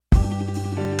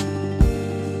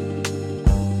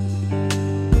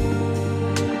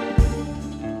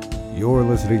You're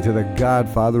listening to the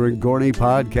Godfather and Gorney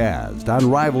podcast on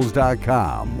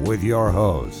Rivals.com with your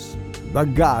hosts, the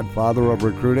Godfather of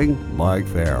Recruiting, Mike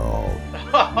Farrell.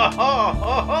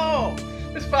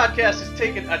 This podcast is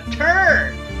taking a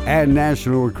turn. And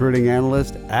National Recruiting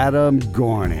Analyst, Adam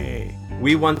Gorney.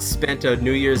 We once spent a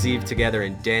New Year's Eve together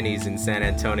in Denny's in San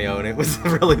Antonio, and it was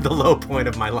really the low point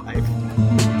of my life.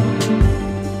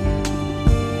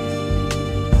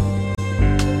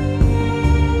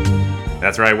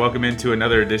 That's right. Welcome into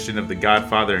another edition of the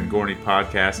Godfather and Gorney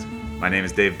podcast. My name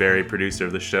is Dave Barry, producer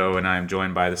of the show, and I am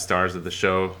joined by the stars of the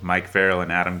show, Mike Farrell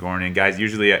and Adam Gorney. And guys,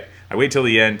 usually I wait till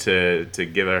the end to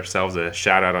give ourselves a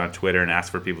shout out on Twitter and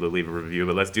ask for people to leave a review,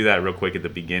 but let's do that real quick at the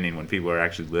beginning when people are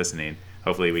actually listening.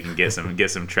 Hopefully we can get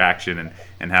some traction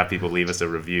and have people leave us a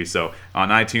review. So on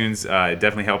iTunes, it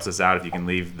definitely helps us out if you can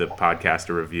leave the podcast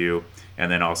a review,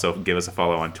 and then also give us a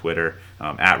follow on Twitter,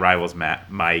 at Rivals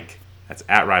Mike. That's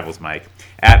at Rivals Mike,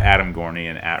 at Adam Gorney,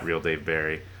 and at Real Dave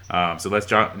Barry. So let's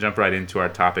jump right into our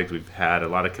topics. We've had a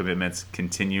lot of commitments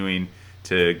continuing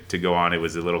to go on. It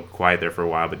was a little quiet there for a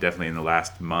while, but definitely in the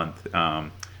last month,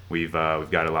 we've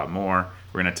got a lot more.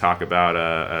 We're going to talk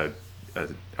about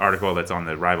an article that's on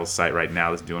the Rivals site right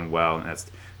now that's doing well, and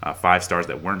that's 5 stars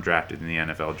that weren't drafted in the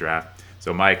NFL draft.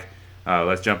 So Mike,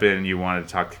 let's jump in. You wanted to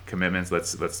talk commitments.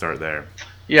 Let's start there.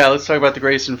 Yeah, let's talk about the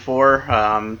Grayson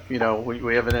 4. We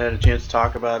haven't had a chance to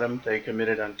talk about them. They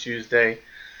committed on Tuesday.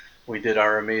 We did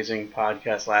our amazing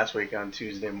podcast last week on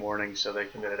Tuesday morning, so they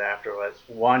committed afterwards.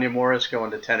 Wanya Morris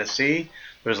going to Tennessee.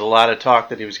 There's a lot of talk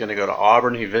that he was going to go to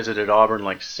Auburn. He visited Auburn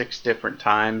like 6 different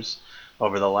times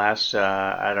over the last,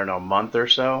 month or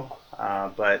so.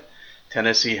 But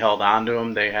Tennessee held on to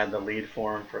him. They had the lead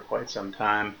for him for quite some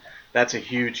time. That's a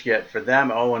huge get for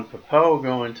them. Owen Popo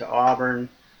going to Auburn.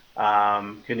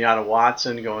 Kenyatta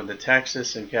Watson going to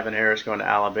Texas, and Kevin Harris going to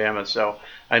Alabama. So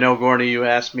I know, Gorney, you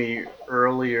asked me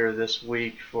earlier this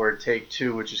week for take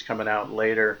 2, which is coming out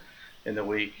later in the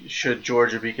week. Should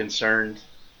Georgia be concerned?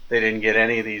 They didn't get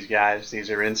any of these guys. These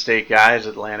are in-state guys,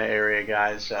 Atlanta area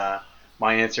guys.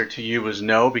 My answer to you was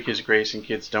no, because Grayson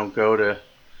kids don't go to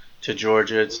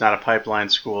Georgia. It's not a pipeline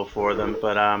school for them,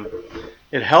 but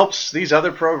it helps these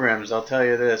other programs. I'll tell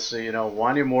you this,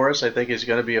 Wanya Morris, I think, is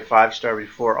going to be a 5-star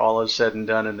before all is said and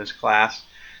done in this class.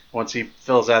 Once he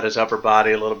fills out his upper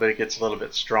body a little bit, it gets a little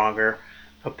bit stronger.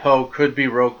 Popo could be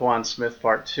Roquan Smith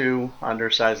Part 2,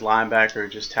 undersized linebacker who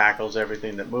just tackles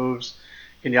everything that moves.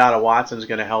 Kenyatta Watson is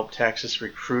going to help Texas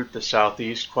recruit the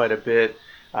Southeast quite a bit.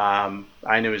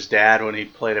 I knew his dad when he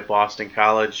played at Boston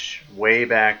College way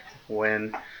back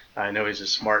when. I know he's a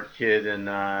smart kid,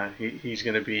 and he's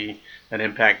going to be an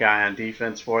impact guy on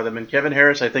defense for them. And Kevin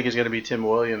Harris, I think, is going to be Tim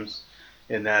Williams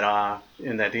in that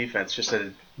defense. Just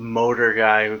a motor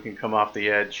guy who can come off the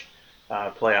edge,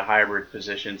 play a hybrid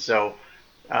position. So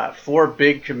 4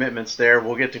 big commitments there.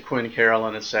 We'll get to Quinn Carroll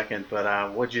in a second,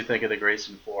 but what did you think of the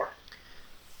Grayson 4?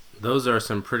 Those are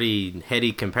some pretty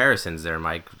heady comparisons there,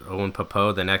 Mike. Owen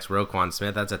Popo, the next Roquan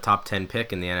Smith. That's a top 10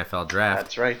 pick in the NFL draft.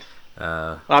 That's right.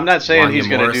 I'm not saying Wanya he's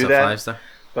going to do that, 5-star.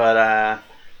 but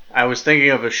I was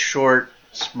thinking of a short,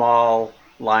 small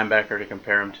linebacker to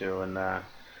compare him to, and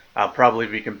I'll probably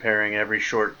be comparing every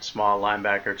short, small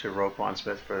linebacker to Roquan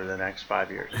Smith for the next 5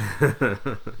 years.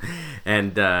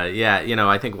 And,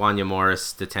 I think Wanya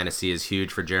Morris to Tennessee is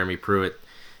huge for Jeremy Pruitt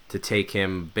to take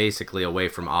him basically away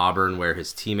from Auburn where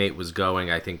his teammate was going.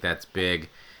 I think that's big.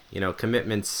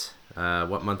 Commitments,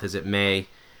 what month is it? May.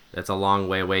 That's a long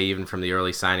way away even from the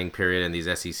early signing period, and these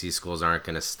SEC schools aren't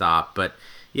going to stop. But,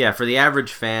 yeah, for the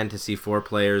average fan to see 4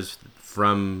 players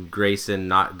from Grayson,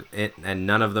 and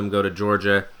none of them go to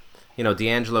Georgia.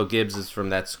 D'Angelo Gibbs is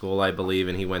from that school, I believe,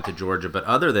 and he went to Georgia. But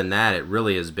other than that, it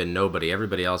really has been nobody.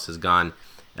 Everybody else has gone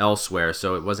elsewhere,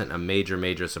 so it wasn't a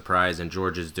major surprise, and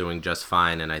Georgia's doing just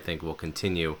fine, and I think will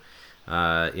continue.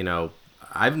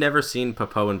 I've never seen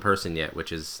Popo in person yet,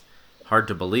 which is hard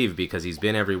to believe because he's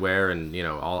been everywhere and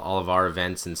all of our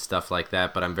events and stuff like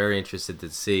that, but I'm very interested to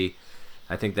see.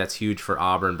 I think that's huge for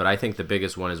Auburn, but I think the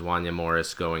biggest one is Wanya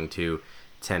Morris going to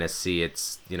Tennessee.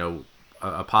 It's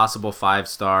a possible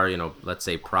 5-star, let's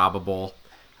say probable.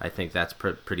 I think that's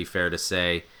pretty fair to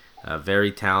say. A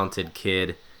very talented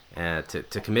kid.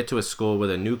 To commit to a school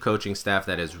with a new coaching staff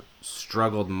that has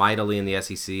struggled mightily in the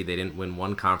SEC. They didn't win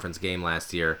one conference game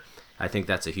last year. I think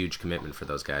that's a huge commitment for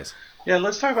those guys. Yeah,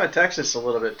 let's talk about Texas a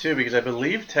little bit too, because I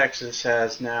believe Texas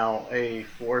has now a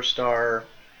 4-star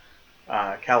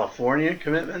California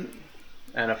commitment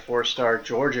and a 4-star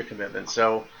Georgia commitment.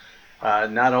 So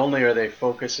not only are they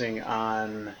focusing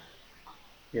on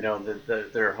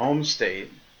their home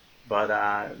state,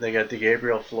 but they got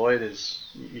DeGabriel Floyd,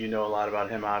 a lot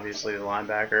about him, obviously, the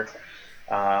linebacker.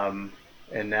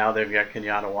 and now they've got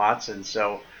Kenyatta Watson.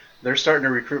 So they're starting to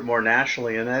recruit more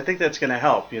nationally, and I think that's going to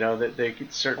help. That they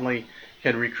certainly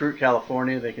can recruit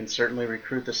California. They can certainly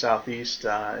recruit the Southeast.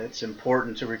 It's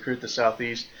important to recruit the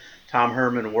Southeast. Tom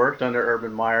Herman worked under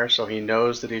Urban Meyer, so he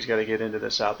knows that he's got to get into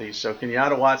the Southeast. So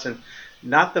Kenyatta Watson,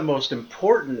 not the most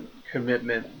important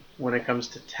commitment when it comes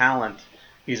to talent.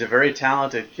 He's a very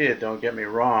talented kid, don't get me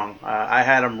wrong. I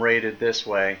had him rated this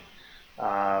way.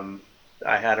 I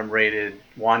had him rated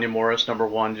Wanya Morris, number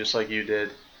 1, just like you did.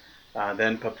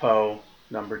 Then Papo,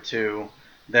 number 2.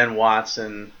 Then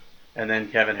Watson, and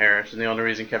then Kevin Harris. And the only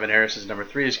reason Kevin Harris is number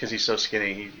 3 is because he's so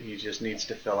skinny. He just needs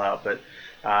to fill out. But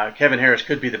Kevin Harris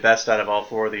could be the best out of all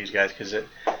 4 of these guys because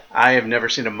I have never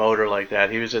seen a motor like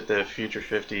that. He was at the Future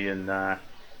 50 and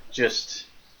just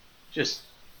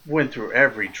went through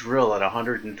every drill at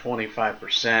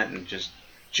 125% and just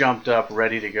jumped up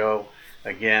ready to go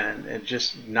again, and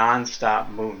just nonstop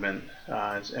movement.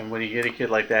 And when you get a kid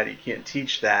like that, you can't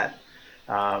teach that.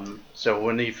 So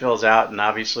when he fills out, and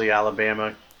obviously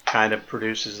Alabama kind of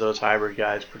produces those hybrid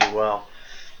guys pretty well,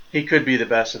 he could be the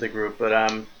best of the group.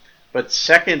 But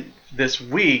second this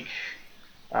week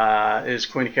is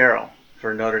Quinn Carroll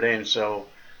for Notre Dame. So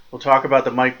we'll talk about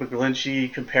the Mike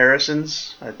McGlinchey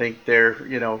comparisons. I think they're,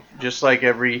 just like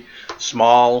every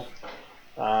smallish,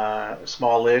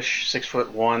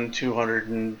 6'1",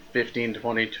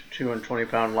 220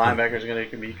 pound linebacker is going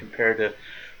to be compared to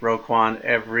Roquan.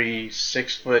 Every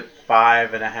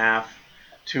 6'5.5",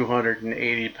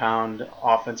 280 pound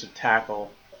offensive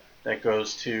tackle that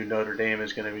goes to Notre Dame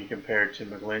is going to be compared to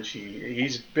McGlinchey.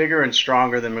 He's bigger and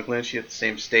stronger than McGlinchey at the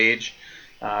same stage,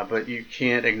 but you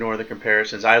can't ignore the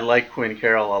comparisons. I like Quinn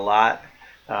Carroll a lot.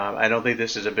 I don't think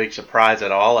this is a big surprise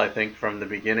at all. I think from the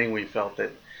beginning we felt that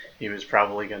he was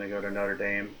probably going to go to Notre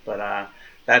Dame, but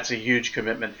that's a huge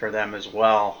commitment for them as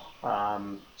well.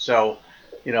 So,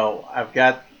 I've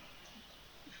got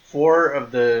four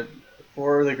of the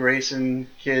Grayson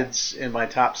kids in my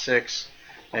top 6,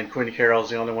 and Quinn Carroll's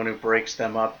the only one who breaks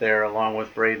them up there, along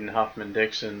with Braden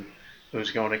Huffman-Dixon,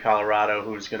 who's going to Colorado,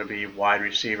 who's going to be wide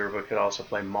receiver but could also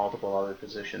play multiple other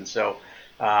positions. So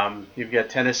you've got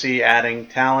Tennessee adding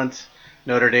talent,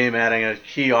 Notre Dame adding a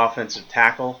key offensive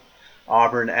tackle,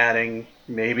 Auburn adding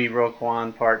maybe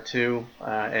Roquan part 2,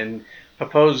 and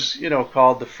Papo's,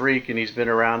 called the freak, and he's been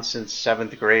around since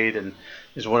 7th grade and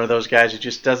is one of those guys who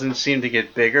just doesn't seem to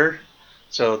get bigger.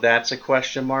 So that's a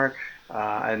question mark.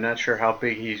 I'm not sure how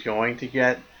big he's going to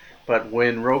get. But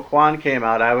when Roquan came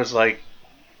out, I was like,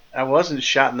 I wasn't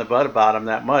shot in the butt about him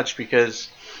that much because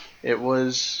it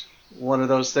was one of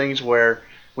those things where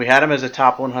we had him as a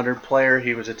top 100 player.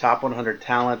 He was a top 100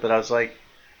 talent, but I was like,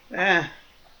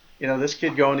 this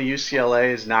kid going to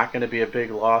UCLA is not going to be a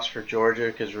big loss for Georgia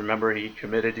because remember he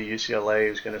committed to UCLA. He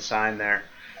was going to sign there.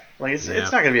 It's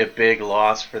not going to be a big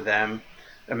loss for them.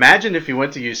 Imagine if he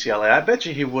went to UCLA. I bet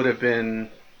you he would have been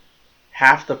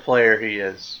half the player he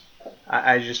is.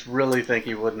 I just really think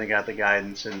he wouldn't have got the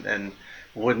guidance and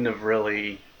wouldn't have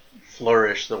really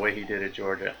flourished the way he did at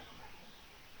Georgia.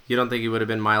 You don't think he would have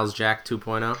been Miles Jack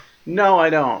 2.0? No, I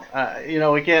don't.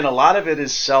 Again, a lot of it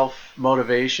is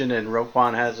self-motivation, and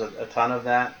Roquan has a ton of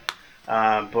that.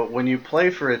 But when you play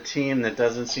for a team that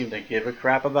doesn't seem to give a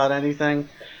crap about anything,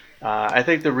 I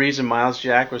think the reason Miles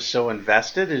Jack was so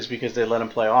invested is because they let him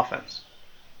play offense.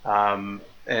 And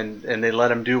they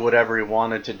let him do whatever he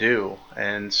wanted to do.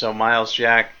 And so Miles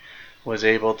Jack was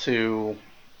able to,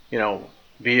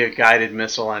 be a guided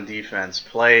missile on defense,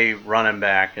 play running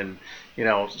back, and,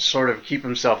 sort of keep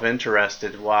himself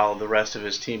interested while the rest of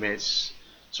his teammates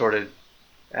sort of,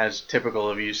 as typical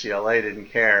of UCLA,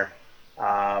 didn't care.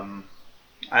 I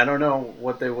don't know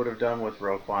what they would have done with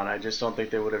Roquan. I just don't think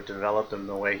they would have developed him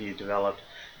the way he developed.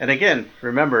 And again,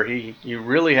 remember, he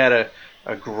really had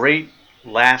a great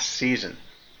last season.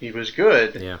 He was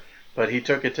good, but he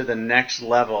took it to the next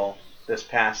level this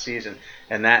past season.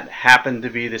 And that happened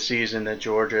to be the season that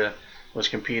Georgia was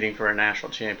competing for a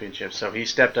national championship. So he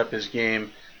stepped up his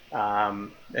game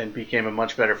and became a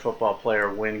much better football player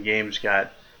when games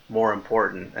got more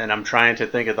important. And I'm trying to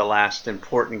think of the last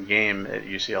important game at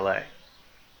UCLA.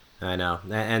 I know.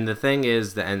 And the thing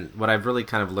is, and what I've really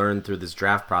kind of learned through this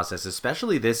draft process,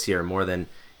 especially this year more than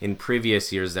in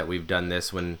previous years that we've done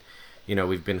this when,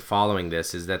 we've been following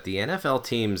this, is that the NFL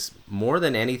teams, more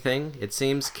than anything, it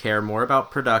seems, care more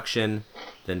about production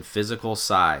than physical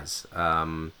size.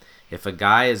 If a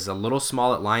guy is a little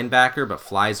small at linebacker but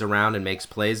flies around and makes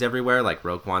plays everywhere like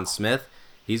Roquan Smith,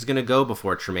 he's going to go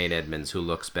before Tremaine Edmonds, who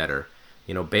looks better.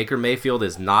 Baker Mayfield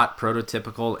is not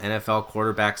prototypical NFL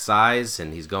quarterback size,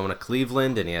 and he's going to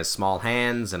Cleveland, and he has small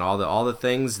hands and all the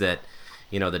things that,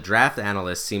 the draft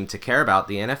analysts seem to care about,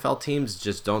 the NFL teams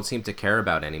just don't seem to care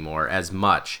about anymore as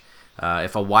much.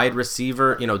 If a wide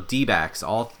receiver, D-backs,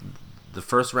 all the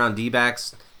first round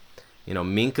D-backs,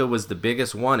 Minka was the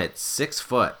biggest one at 6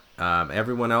 foot.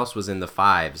 Everyone else was in the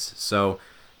 5s. So,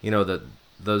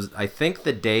 I think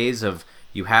the days of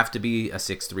you have to be a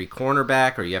 6'3"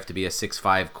 cornerback, or you have to be a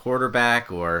 6'5"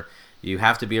 quarterback, or you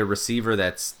have to be a receiver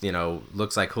that's,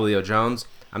 looks like Julio Jones,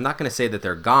 I'm not going to say that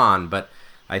they're gone, but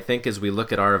I think as we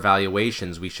look at our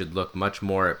evaluations, we should look much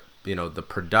more at, the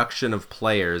production of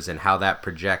players and how that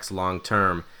projects long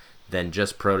term than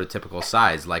just prototypical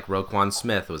size. Like Roquan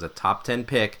Smith was a top 10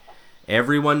 pick.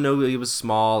 Everyone knew he was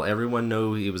small. Everyone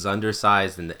knew he was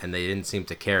undersized, and they didn't seem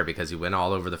to care because he went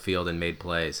all over the field and made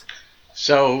plays.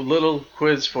 So, little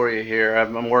quiz for you here.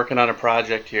 I'm working on a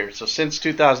project here. So, since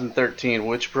 2013,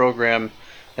 which program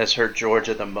has hurt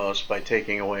Georgia the most by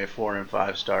taking away 4 and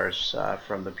 5 stars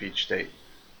from the Peach State?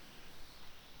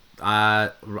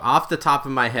 Off the top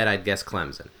of my head, I'd guess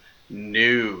Clemson.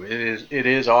 No, it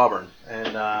is Auburn,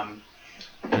 and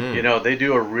they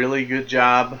do a really good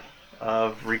job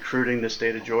of recruiting the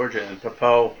state of Georgia, and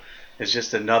Popo is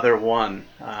just another one.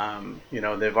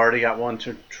 They've already got one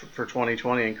for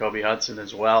 2020 and Kobe Hudson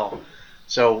as well.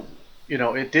 So,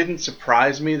 it didn't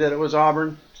surprise me that it was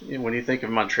Auburn. When you think of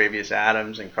Montravius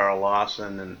Adams and Carl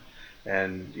Lawson and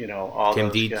all Kim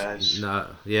those guys. No,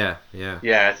 yeah.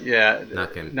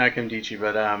 Not Kim Dietschy,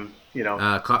 but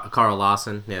Carl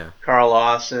Lawson, yeah. Carl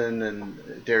Lawson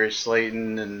and Darius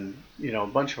Slayton and a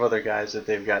bunch of other guys that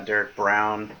they've got. Derek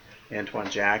Brown, Antoine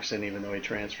Jackson, even though he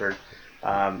transferred.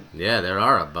 Yeah, there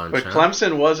are a bunch. But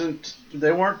Clemson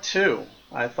they weren't 2.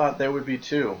 I thought they would be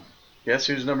 2. Guess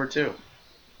who's number 2?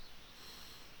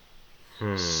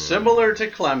 Similar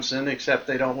to Clemson, except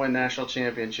they don't win national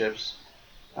championships,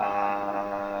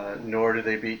 nor do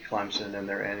they beat Clemson in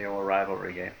their annual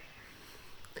rivalry game.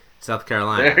 South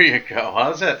Carolina. There you go.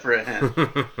 How's that for a hint?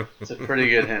 It's a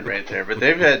pretty good hint right there. But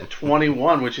they've had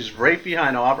 21, which is right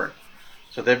behind Auburn.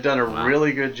 So they've done a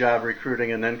really good job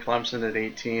recruiting, and then Clemson at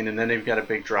 18, and then they've got a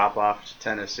big drop-off to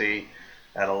Tennessee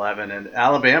at 11, and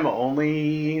Alabama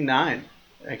only 9,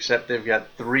 except they've got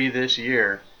 3 this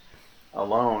year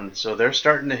alone. So they're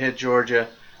starting to hit Georgia.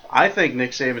 I think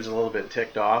Nick Saban's a little bit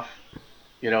ticked off.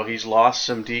 He's lost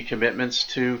some decommitments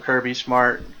to Kirby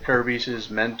Smart. Kirby's his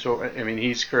mentor.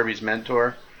 He's Kirby's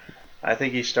mentor. I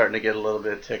think he's starting to get a little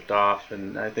bit ticked off,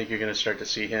 and I think you're going to start to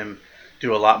see him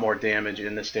do a lot more damage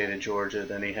in the state of Georgia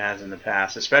than he has in the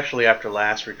past, especially after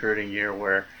last recruiting year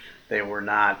where they were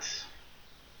not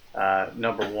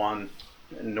number 1,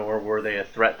 nor were they a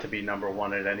threat to be number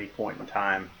 1 at any point in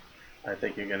time. I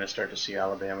think you're going to start to see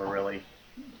Alabama really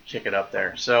kick it up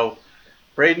there. So,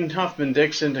 Braden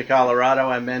Huffman-Dixon to Colorado,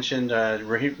 I mentioned.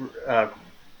 Ramir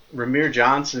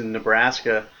Johnson,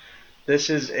 Nebraska. This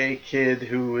is a kid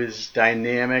who is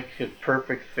dynamic, a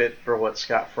perfect fit for what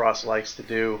Scott Frost likes to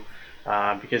do.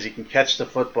 Because he can catch the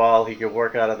football, he can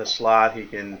work out of the slot, you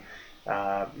can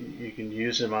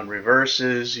use him on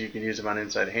reverses, you can use him on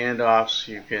inside handoffs,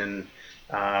 you can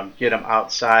get him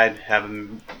outside, have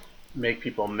him make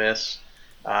people miss.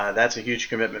 That's a huge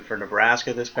commitment for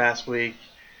Nebraska this past week.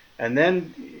 And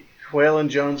then Quaylen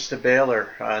Jones to Baylor,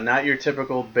 not your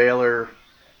typical Baylor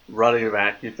running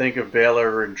back. You think of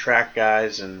Baylor and track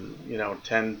guys and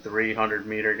 10,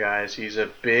 300-meter guys. He's a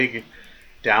big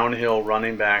downhill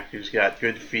running back who's got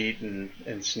good feet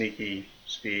and sneaky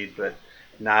speed, but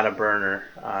not a burner.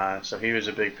 So he was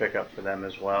a big pickup for them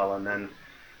as well. And then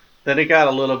it got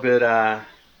a little bit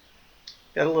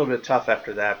tough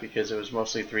after that because it was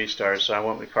mostly 3 stars. So I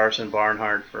went with Carson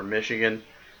Barnhart for Michigan,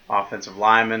 offensive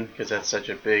lineman, because that's such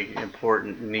a big,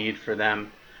 important need for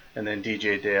them. And then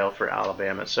DJ Dale for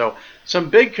Alabama. So some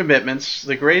big commitments.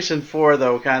 The Grayson 4,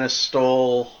 though, kind of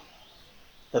stole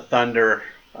the thunder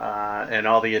and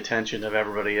all the attention of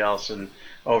everybody else and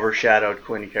overshadowed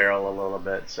Quinn Carroll a little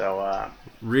bit. So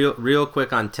real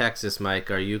quick on Texas,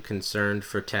 Mike, are you concerned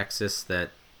for Texas that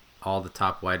all the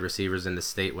top wide receivers in the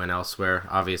state went elsewhere?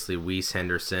 Obviously, Weiss,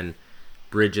 Henderson,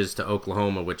 Bridges to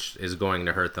Oklahoma, which is going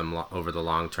to hurt them over the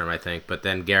long term, I think. But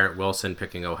then Garrett Wilson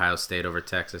picking Ohio State over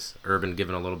Texas. Urban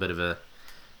giving a little bit of a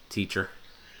teacher.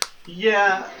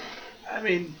 Yeah,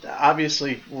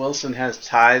 obviously Wilson has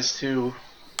ties to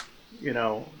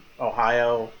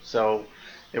Ohio, so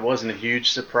it wasn't a huge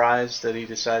surprise that he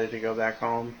decided to go back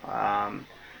home.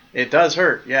 It does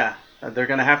hurt, yeah. They're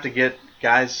going to have to get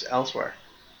guys elsewhere.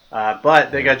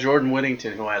 But they got Jordan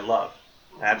Whittington, who I love.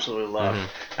 Absolutely love.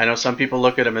 Mm-hmm. I know some people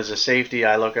look at him as a safety.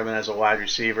 I look at him as a wide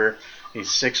receiver. He's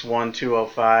 6'1",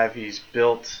 205. He's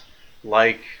built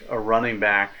like a running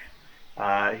back.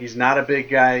 He's not a big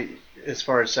guy as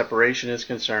far as separation is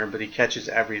concerned, but he catches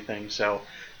everything. So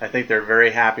I think they're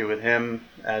very happy with him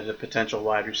as a potential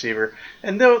wide receiver.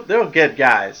 And they'll get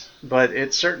guys, but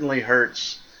it certainly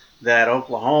hurts that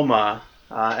Oklahoma,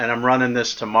 and I'm running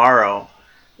this tomorrow,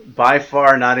 by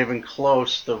far not even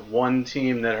close, the one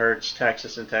team that hurts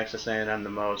Texas and Texas A&M the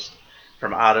most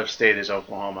from out of state is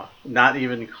Oklahoma. Not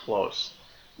even close.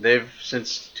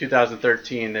 Since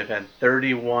 2013, they've had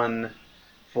 31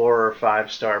 4- or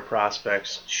 5-star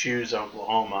prospects choose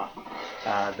Oklahoma.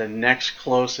 The next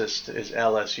closest is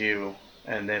LSU,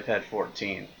 and they've had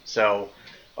 14. So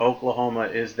Oklahoma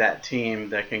is that team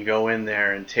that can go in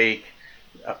there and take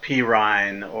a P.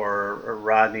 Ryan or a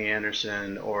Rodney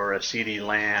Anderson or a CeeDee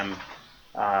Lamb,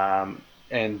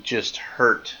 and just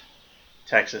hurt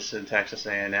Texas and Texas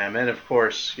A&M, and of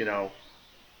course,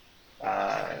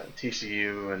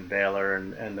 TCU and Baylor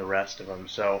and the rest of them.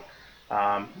 So,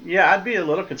 I'd be a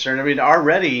little concerned. I mean,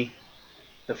 already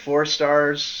the 4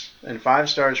 stars and 5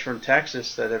 stars from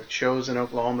Texas that have chosen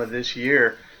Oklahoma this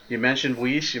year. You mentioned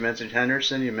Weiss, you mentioned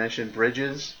Henderson, you mentioned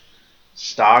Bridges,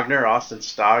 Austin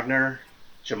Stogner,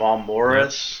 Jamal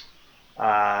Morris,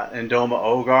 Ndoma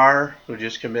Ogar, who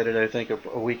just committed, I think,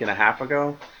 a week and a half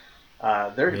ago.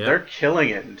 They're killing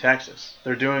it in Texas.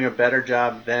 They're doing a better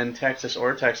job than Texas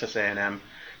or Texas A&M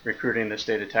recruiting the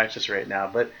state of Texas right now.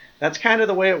 But that's kind of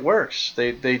the way it works.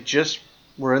 They just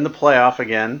were in the playoff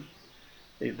again.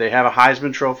 They have a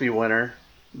Heisman Trophy winner.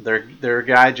 Their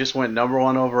guy just went number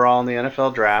 1 overall in the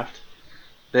NFL draft.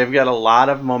 They've got a lot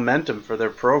of momentum for their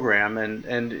program.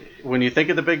 And when you think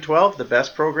of the Big 12, the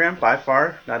best program by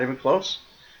far, not even close,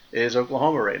 is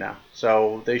Oklahoma right now.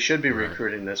 So they should be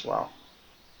recruiting this well.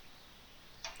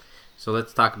 So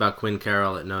let's talk about Quinn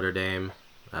Carroll at Notre Dame.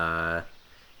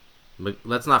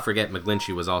 Let's not forget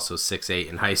McGlinchey was also 6'8"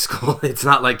 in high school. It's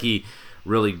not like he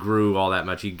really grew all that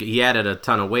much. He added a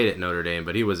ton of weight at Notre Dame,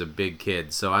 but he was a big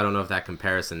kid. So I don't know if that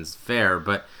comparison's fair.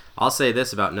 But I'll say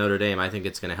this about Notre Dame. I think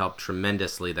it's going to help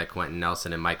tremendously that Quentin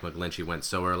Nelson and Mike McGlinchey went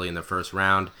so early in the first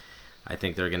round. I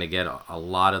think they're going to get a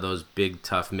lot of those big,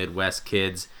 tough Midwest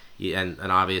kids. And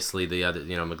obviously the other,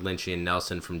 McGlinchey and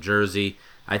Nelson from Jersey.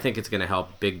 I think it's going to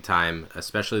help big time,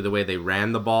 especially the way they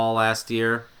ran the ball last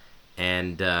year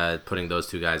and putting those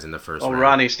 2 guys in the first round.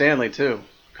 Ronnie Stanley, too,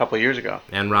 a couple of years ago.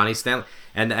 And Ronnie Stanley.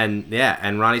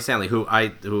 And Ronnie Stanley, who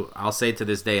I'll say to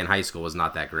this day in high school was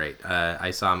not that great.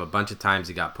 I saw him a bunch of times.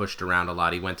 He got pushed around a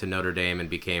lot. He went to Notre Dame and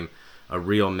became a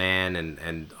real man,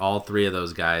 and all 3 of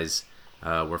those guys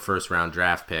were first-round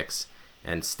draft picks.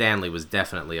 And Stanley was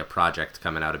definitely a project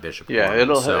coming out of Bishop. Yeah,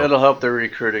 it'll help their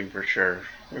recruiting for sure.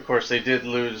 Of course, they did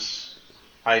lose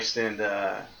Eiston,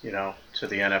 to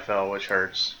the NFL, which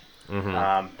hurts.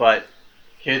 Mm-hmm. But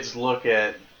kids look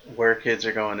at where kids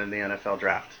are going in the NFL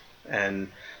draft,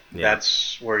 and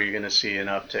that's where you're going to see an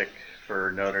uptick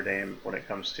for Notre Dame when it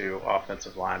comes to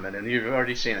offensive linemen. And you've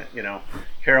already seen it.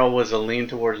 Carroll was a lean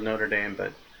towards Notre Dame,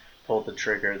 but pulled the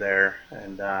trigger there,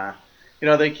 and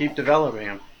they keep developing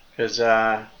him. Because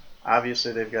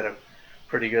obviously they've got a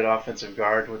pretty good offensive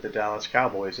guard with the Dallas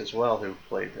Cowboys as well, who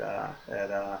played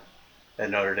at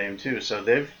Notre Dame too. So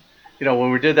they've,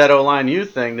 when we did that O-line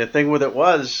youth thing, the thing with it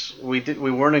was we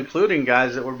weren't including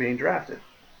guys that were being drafted,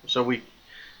 so we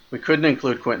couldn't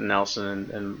include Quentin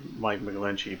Nelson and Mike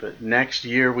McGlinchey. But next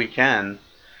year we can.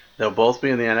 They'll both be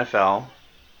in the NFL.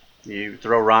 You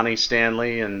throw Ronnie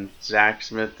Stanley and Zach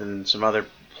Smith and some other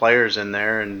players in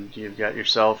there, and you've got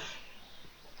yourself,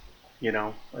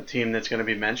 a team that's going to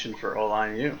be mentioned for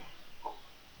O-line U.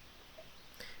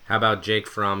 How about Jake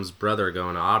Fromm's brother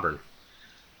going to Auburn?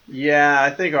 Yeah,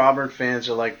 I think Auburn fans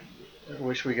are like, I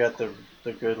wish we got the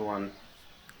good one.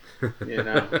 I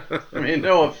mean,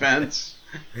 no offense,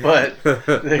 but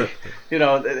they,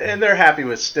 and they're happy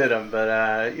with Stidham.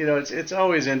 But it's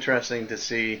always interesting to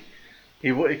see.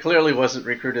 He clearly wasn't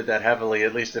recruited that heavily,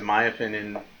 at least in my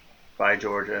opinion, by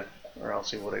Georgia, or else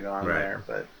he would have gone there.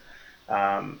 But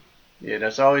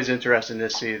it's always interesting to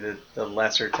see the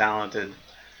lesser talented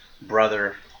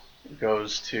brother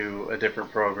goes to a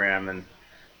different program and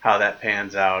how that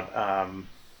pans out.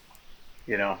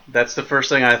 That's the first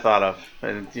thing I thought of.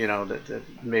 And, that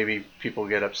maybe people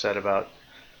get upset about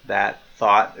that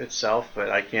thought itself, but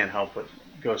I can't help what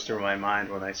goes through my mind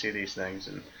when I see these things.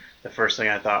 And the first thing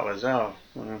I thought was, it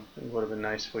would have been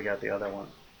nice if we got the other one.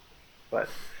 But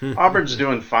Auburn's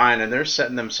doing fine, and they're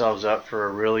setting themselves up for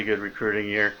a really good recruiting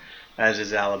year, as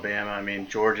is Alabama. I mean,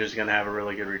 Georgia's going to have a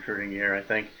really good recruiting year. I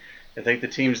think the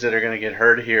teams that are going to get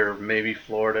hurt here, maybe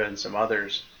Florida and some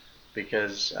others,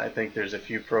 because I think there's a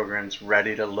few programs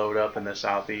ready to load up in the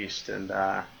Southeast, and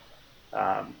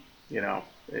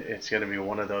it's going to be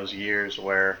one of those years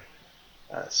where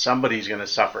somebody's going to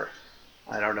suffer.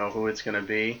 I don't know who it's going to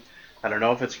be. I don't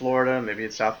know if it's Florida, maybe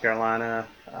it's South Carolina,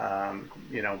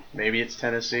 maybe it's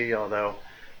Tennessee, although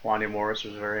Wanya Morris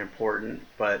was very important.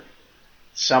 But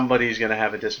somebody's going to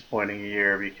have a disappointing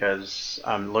year because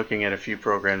I'm looking at a few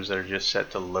programs that are just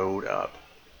set to load up.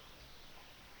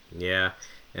 Yeah,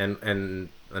 and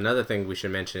another thing we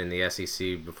should mention in the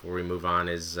SEC before we move on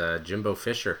is Jimbo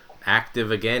Fisher,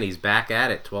 active again. He's back at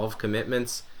it, 12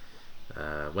 commitments.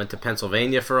 Went to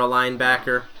Pennsylvania for a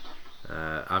linebacker.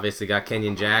 Obviously got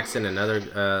Kenyon Jackson, another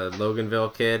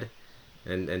Loganville kid,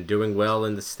 and doing well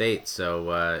in the state.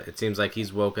 So it seems like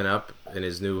he's woken up in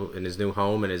his new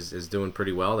home and is doing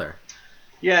pretty well there.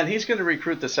 Yeah, and he's going to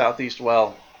recruit the Southeast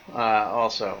well.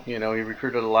 Also, he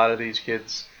recruited a lot of these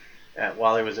kids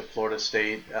while he was at Florida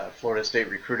State. Florida State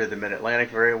recruited the Mid-Atlantic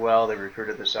very well. They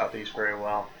recruited the Southeast very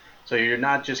well. So you're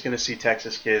not just going to see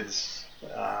Texas kids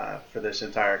for this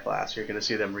entire class. You're going to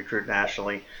see them recruit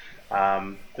nationally.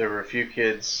 There were a few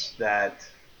kids that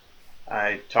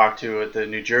I talked to at the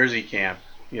New Jersey camp,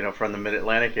 from the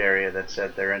Mid-Atlantic area that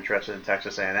said they're interested in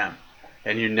Texas A&M.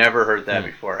 And you never heard that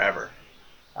before, ever.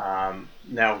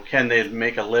 Now, can they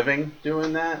make a living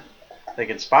doing that? They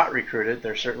can spot recruit it.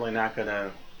 They're certainly not going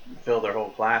to fill their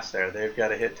whole class there. They've got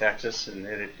to hit Texas and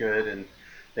hit it good, and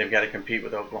they've got to compete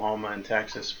with Oklahoma and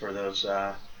Texas for those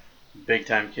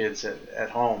big-time kids at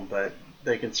home. But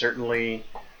they can certainly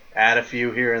add a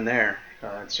few here and there.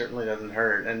 It certainly doesn't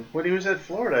hurt. And when he was at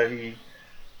Florida, he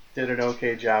did an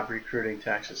okay job recruiting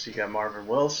Texas. He got Marvin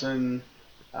Wilson,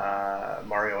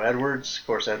 Mario Edwards. Of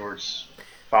course, Edwards'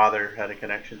 father had a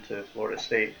connection to Florida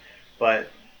State. But,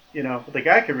 the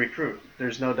guy can recruit.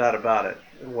 There's no doubt about it.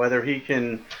 Whether he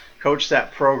can coach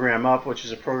that program up, which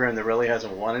is a program that really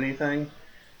hasn't won anything,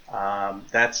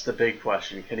 that's the big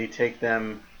question. Can he take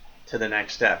them to the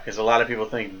next step? Because a lot of people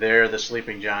think they're the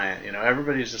sleeping giant.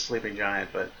 Everybody's the sleeping giant,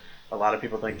 but a lot of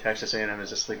people think Texas A&M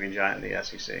is a sleeping giant in the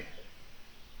SEC.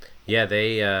 Yeah,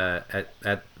 they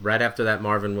at right after that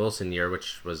Marvin Wilson year,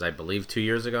 which was, I believe, 2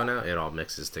 years ago now. It all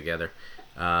mixes together.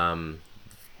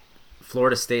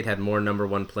 Florida State had more number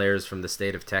one players from the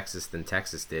state of Texas than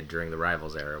Texas did during the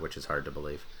Rivals era, which is hard to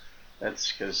believe.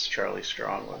 That's because Charlie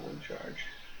Strong was in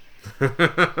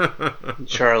charge.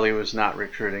 Charlie was not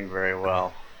recruiting very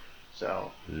well.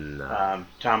 So no.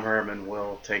 Tom Herman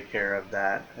will take care of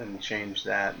that and change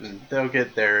that, and they'll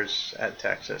get theirs at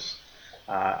Texas.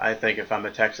 I think if I'm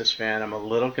a Texas fan, I'm a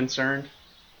little concerned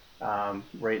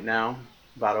right now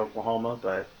about Oklahoma,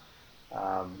 but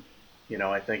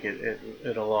I think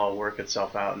it'll all work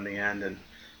itself out in the end, and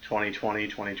 2020,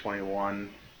 2021,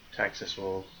 Texas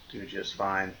will do just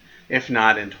fine, if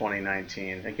not in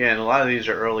 2019. Again, a lot of these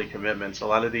are early commitments. A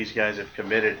lot of these guys have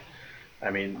committed.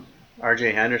 I mean,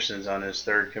 R.J. Henderson's on his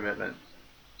third commitment.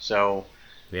 So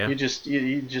yeah. you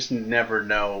just never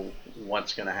know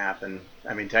what's going to happen.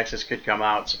 I mean, Texas could come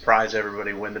out, surprise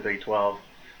everybody, win the Big 12,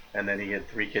 and then you get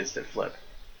three kids that flip.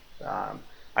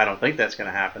 I don't think that's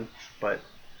going to happen, but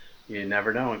you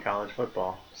never know in college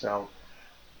football. So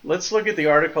let's look at the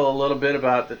article a little bit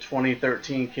about the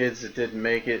 2013 kids that didn't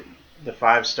make it, the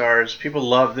 5 stars. People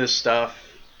love this stuff.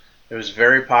 It was a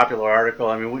very popular article.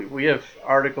 I mean, we have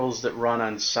articles that run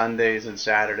on Sundays and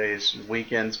Saturdays,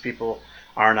 weekends. People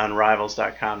aren't on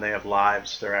Rivals.com. They have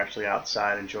lives. They're actually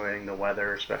outside enjoying the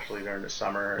weather, especially during the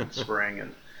summer and spring.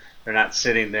 And they're not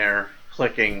sitting there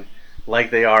clicking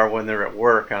like they are when they're at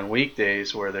work on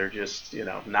weekdays, where they're just,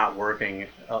 not working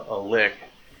a lick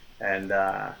and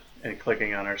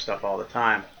clicking on our stuff all the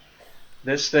time.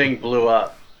 This thing blew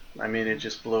up. I mean, it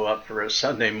just blew up for a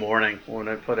Sunday morning when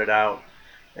I put it out.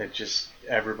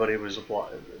 Everybody was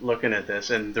looking at this,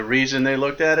 and the reason they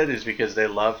looked at it is because they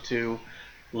love to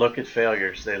look at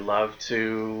failures. They love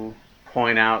to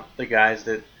point out the guys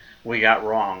that we got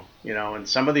wrong, and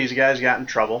some of these guys got in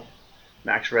trouble.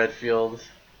 Max Redfield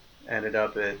ended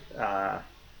up at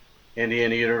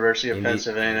Indiana University of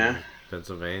Pennsylvania.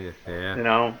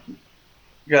 Yeah.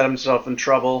 Got himself in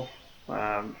trouble.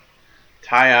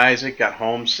 Ty Isaac got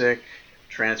homesick,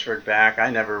 transferred back.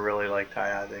 I never really liked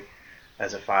Ty Isaac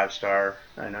as a 5-star.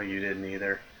 I know you didn't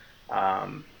either.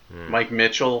 Mike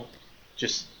Mitchell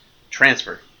just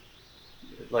transferred.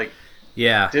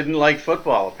 Didn't like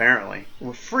football, apparently.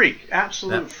 Freak.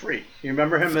 Absolute freak. You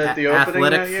remember him at the opening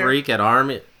athletic that year? Freak at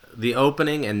Army, the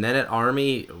opening, and then at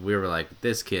Army, we were like,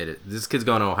 this kid's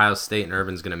going to Ohio State, and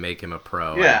Urban's going to make him a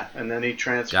pro. Yeah, and then he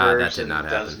transfers and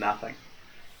does nothing.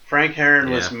 Frank Herron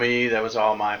was me. That was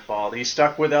all my fault. He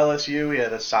stuck with LSU. He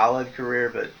had a solid career,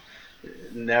 but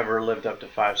never lived up to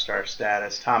 5-star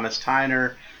status. Thomas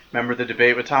Tyner, remember the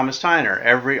debate with Thomas Tyner?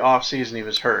 Every offseason he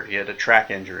was hurt. He had a track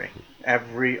injury.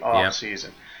 Every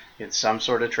offseason. He had some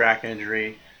sort of track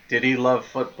injury. Did he love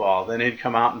football? Then he'd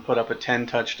come out and put up a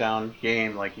 10-touchdown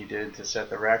game like he did to set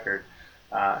the record.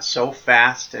 So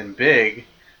fast and big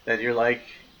that you're like,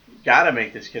 gotta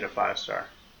make this kid a 5-star.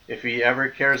 If he ever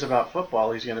cares about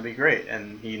football, he's going to be great.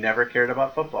 And he never cared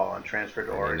about football and transferred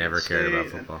to Oregon He never State cared about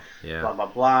football. Yeah. Blah, blah,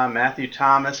 blah. Matthew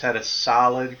Thomas had a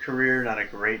solid career, not a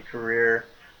great career.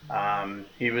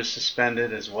 He was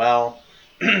suspended as well.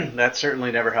 That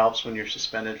certainly never helps when you're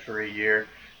suspended for a year.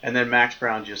 And then Max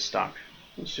Brown just stunk.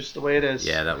 It's just the way it is.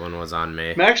 Yeah, that one was on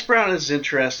me. Max Brown is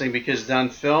interesting because on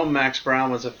film, Max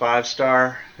Brown was a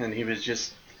 5-star, and he was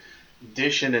just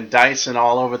dishing and dicing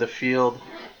all over the field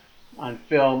on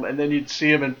film, and then you'd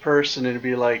see him in person and it'd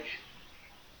be like,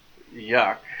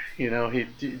 yuck.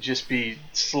 He'd just be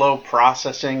slow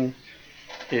processing.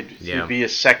 He'd be a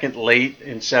second late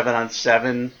in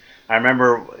 7-on-7. I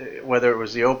remember whether it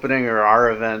was the opening or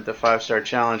our event, the 5-star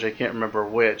challenge, I can't remember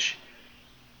which,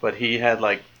 but he had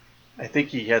I think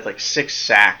he had 6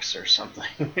 sacks or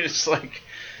something. It's like,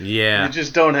 yeah, you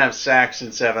just don't have sacks in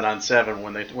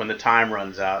 7-on-7 when the time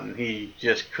runs out, and he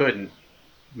just couldn't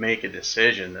make a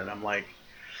decision. And I'm like,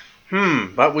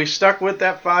 but we stuck with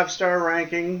that 5-star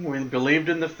ranking. We believed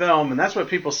in the film, and that's what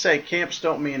people say. Camps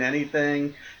don't mean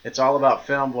anything. It's all about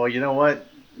film. Well, you know what?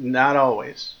 Not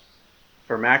always.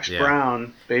 For Max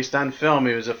Brown, based on film,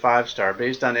 he was a 5-star.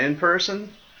 Based on in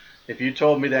person, if you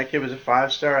told me that kid was a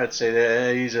 5-star, I'd say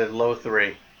that he's a low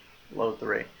 3.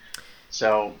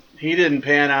 So he didn't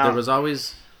pan out. There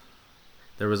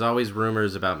was always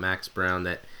rumors about Max Brown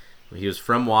that he was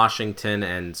from Washington,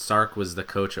 and Sark was the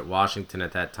coach at Washington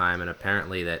at that time, and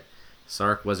apparently that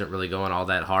Sark wasn't really going all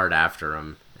that hard after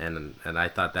him, and I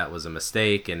thought that was a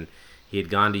mistake. And he had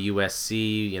gone to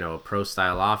USC, a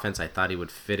pro-style offense. I thought he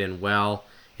would fit in well.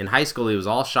 In high school, he was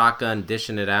all shotgun,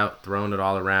 dishing it out, throwing it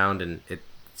all around, and it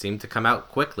seemed to come out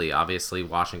quickly. Obviously,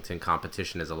 Washington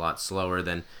competition is a lot slower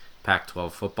than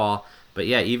Pac-12 football. But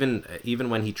yeah, even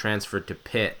when he transferred to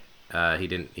Pitt, he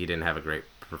didn't have a great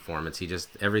performance.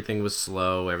 Everything was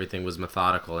slow, everything was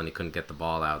methodical, and he couldn't get the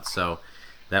ball out. So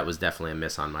that was definitely a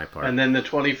miss on my part. And then the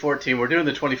 2014, we're doing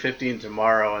the 2015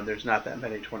 tomorrow, and there's not that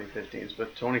many 2015s,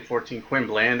 but 2014 Quinn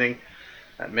Blanding,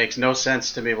 that makes no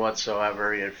sense to me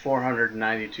whatsoever. He had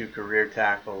 492 career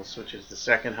tackles, which is the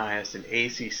second highest in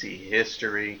ACC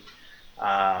history.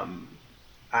 I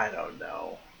don't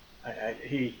know.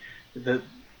 He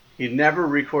never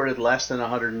recorded less than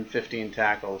 115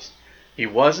 tackles. He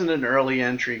wasn't an early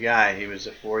entry guy. He was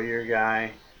a 4-year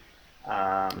guy.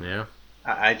 Yeah.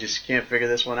 I just can't figure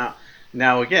this one out.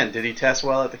 Now, again, did he test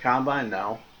well at the combine?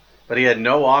 No. But he had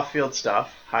no off-field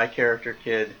stuff. High character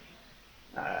kid.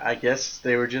 I guess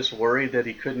they were just worried that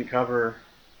he couldn't cover.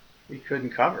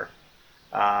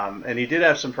 And he did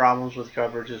have some problems with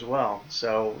coverage as well.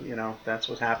 So, that's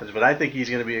what happens. But I think he's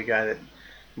going to be a guy that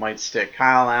might stick.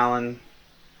 Kyle Allen.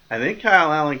 I think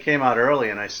Kyle Allen came out early,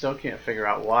 and I still can't figure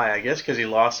out why. I guess because he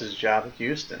lost his job at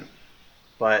Houston.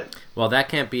 Well, that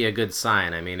can't be a good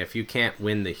sign. I mean, if you can't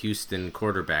win the Houston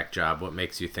quarterback job, what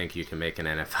makes you think you can make an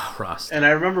NFL roster? And I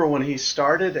remember when he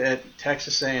started at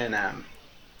Texas A&M,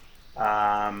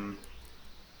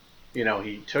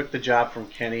 he took the job from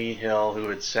Kenny Hill, who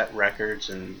had set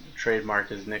records and trademarked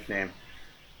his nickname.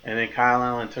 And then Kyle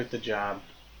Allen took the job,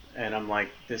 and I'm like,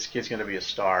 this kid's going to be a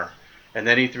star. And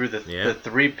then he threw the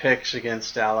 3 picks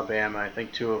against Alabama. I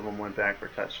think 2 of them went back for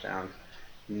touchdowns.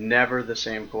 Never the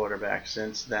same quarterback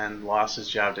since then. Lost his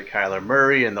job to Kyler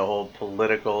Murray and the whole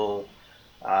political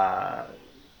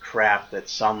crap that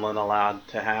Sumlin allowed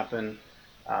to happen.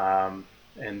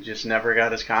 And just never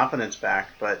got his confidence back.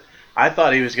 But I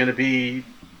thought he was going to be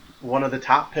one of the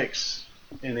top picks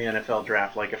in the NFL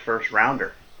draft, like a first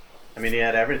rounder. I mean, he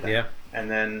had everything. Yeah.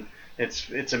 And then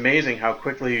it's amazing how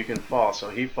quickly you can fall. So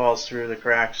he falls through the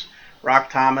cracks. Rock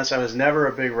Thomas, I was never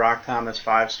a big Rock Thomas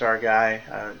 5-star guy.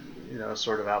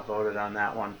 Sort of outvoted on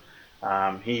that one.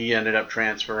 He ended up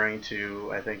transferring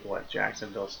to, I think,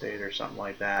 Jacksonville State or something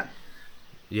like that.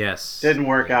 Yes. Didn't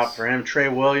work out for him. Trey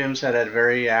Williams had a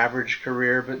very average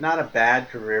career, but not a bad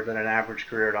career, but an average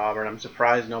career at Auburn. I'm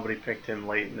surprised nobody picked him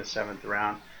late in the 7th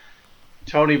round.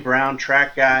 Tony Brown,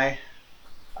 track guy,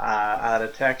 out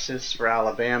of Texas for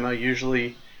Alabama.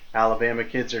 Usually Alabama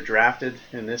kids are drafted.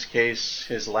 In this case,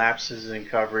 his lapses in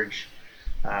coverage,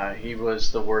 he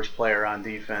was the worst player on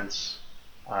defense.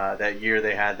 That year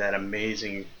they had that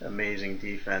amazing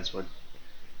defense with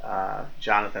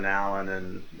Jonathan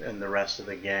Allen and the rest of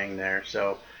the gang there.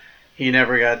 So he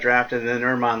never got drafted. And then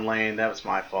Ermon Lane, that was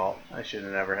my fault. I should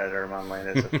have never had Ermon Lane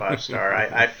as a 5-star.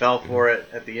 I fell for it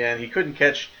at the end. He couldn't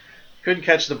catch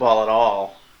the ball at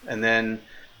all. And then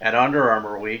at Under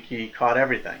Armour week, he caught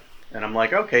everything. And I'm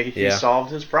like, okay, he Yeah.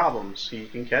 solved his problems. He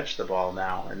can catch the ball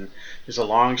now. And he's a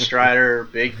long strider,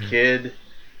 big kid,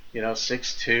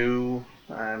 6'2".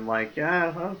 I'm like,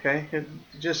 yeah, okay.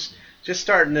 Just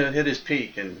starting to hit his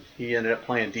peak. And he ended up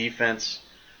playing defense,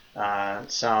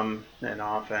 some in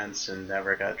offense, and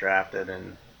never got drafted.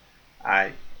 And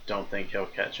I don't think he'll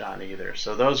catch on either.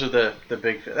 So those are the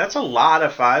big. That's a lot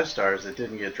of 5-stars that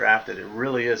didn't get drafted. It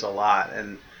really is a lot.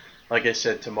 And like I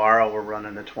said, tomorrow we're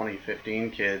running the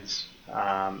 2015 kids.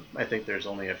 I think there's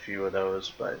only a few of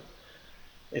those, but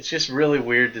it's just really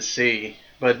weird to see.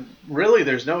 But really,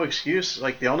 there's no excuse.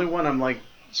 Like, the only one I'm like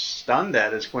stunned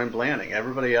at is Quinn Blanding.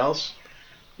 Everybody else,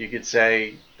 you could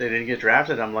say they didn't get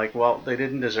drafted. I'm like, well, they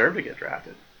didn't deserve to get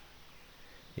drafted.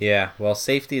 Yeah, well,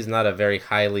 safety is not a very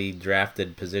highly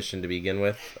drafted position to begin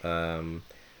with.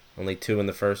 Only 2 in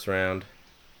the first round.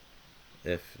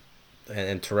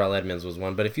 And Terrell Edmonds was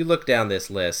one. But if you look down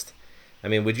this list, I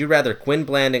mean, would you rather Quinn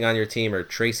Blanding on your team or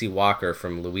Tracy Walker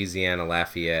from Louisiana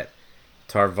Lafayette,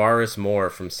 Tarvaris Moore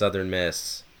from Southern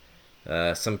Miss,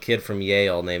 some kid from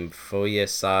Yale named Foye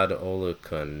Saad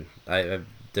Olukun,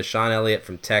 Deshaun Elliott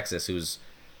from Texas, who's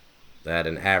had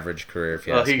an average career, if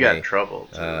you ask me. Well, he got in trouble,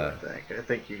 too, I think. I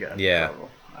think he got in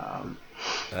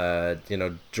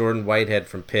trouble. Jordan Whitehead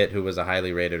from Pitt, who was a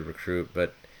highly rated recruit.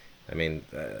 But, I mean,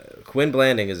 Quinn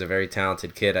Blanding is a very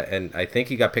talented kid, and I think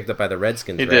he got picked up by the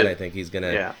Redskins, he right? did. I think he's going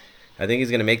to... I think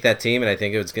he's going to make that team, and I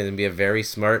think it's going to be a very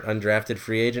smart, undrafted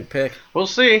free agent pick. We'll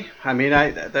see. I mean,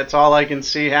 that's all I can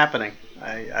see happening.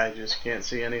 I just can't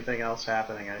see anything else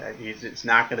happening. It's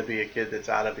not going to be a kid that's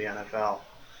out of the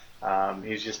NFL.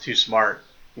 He's just too smart.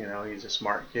 He's a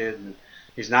smart kid, and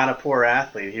he's not a poor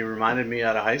athlete. He reminded me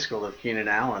out of high school of Keenan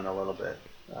Allen a little bit.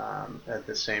 Had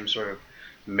the same sort of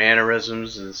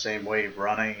mannerisms and the same way of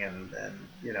running, and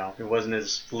he wasn't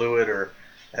as fluid or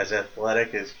as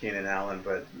athletic as Keenan Allen,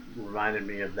 but reminded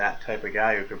me of that type of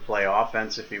guy who could play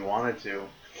offense if he wanted to.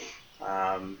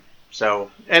 So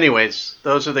anyways,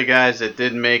 those are the guys that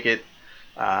didn't make it.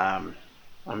 I'm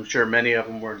sure many of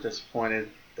them were disappointed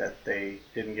that they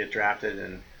didn't get drafted,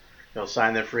 and they'll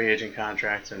sign their free agent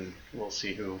contracts, and we'll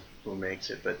see who makes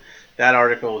it. But that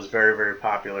article was very, very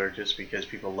popular just because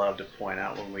people love to point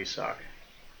out when we suck.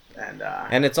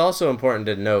 And it's also important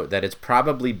to note that it's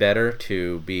probably better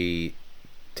to be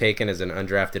taken as an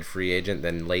undrafted free agent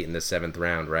than late in the 7th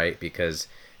round, right? Because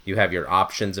you have your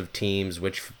options of teams,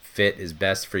 which fit is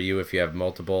best for you if you have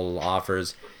multiple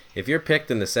offers. If you're picked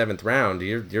in the 7th round,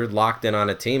 you're locked in on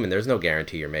a team, and there's no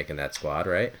guarantee you're making that squad,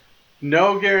 right?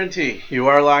 No guarantee. You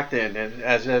are locked in. And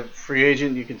as a free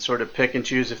agent, you can sort of pick and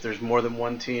choose. If there's more than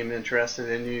one team interested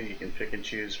in you, you can pick and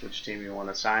choose which team you want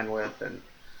to sign with. And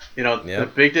The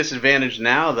big disadvantage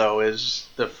now, though, is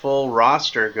the full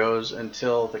roster goes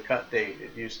until the cut date.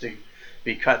 It used to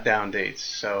be cut down dates.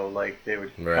 So, like, they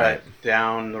would cut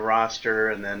down the roster,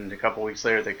 and then a couple weeks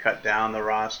later they cut down the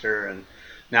roster, and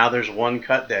now there's one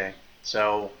cut day.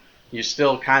 So you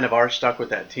still kind of are stuck with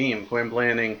that team. Quinn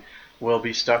Blanding will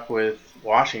be stuck with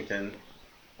Washington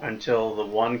until the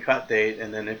one cut date,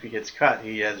 and then if he gets cut,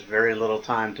 he has very little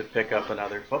time to pick up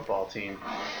another football team.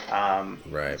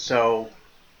 So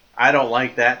I don't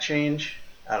like that change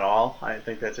at all. I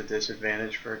think that's a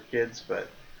disadvantage for kids, but,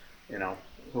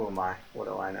 who am I? What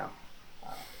do I know?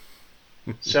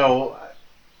 So,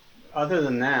 other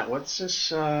than that, what's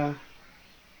this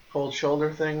cold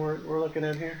shoulder thing we're looking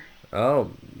at here?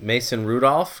 Oh, Mason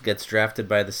Rudolph gets drafted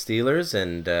by the Steelers,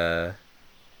 and,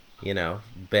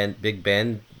 Big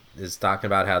Ben is talking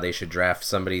about how they should draft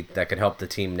somebody that could help the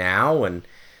team now, and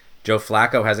Joe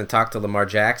Flacco hasn't talked to Lamar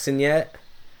Jackson yet.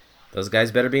 Those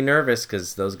guys better be nervous,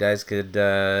 because those guys could,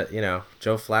 Joe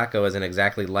Flacco isn't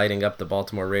exactly lighting up the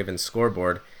Baltimore Ravens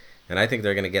scoreboard, and I think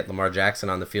they're going to get Lamar Jackson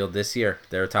on the field this year.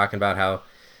 They're talking about how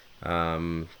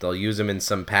they'll use him in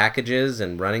some packages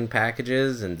and running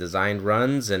packages and designed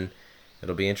runs, and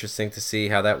it'll be interesting to see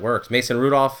how that works. Mason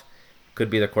Rudolph could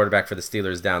be the quarterback for the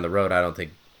Steelers down the road. I don't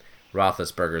think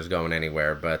Roethlisberger's going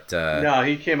anywhere, but no,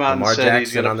 he came out Lamar and said Jackson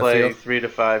he's going to on the play field? 3 to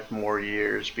 5 more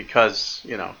years because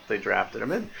they drafted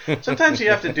him. And sometimes you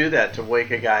have to do that to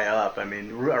wake a guy up. I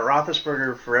mean,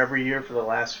 Roethlisberger for every year for the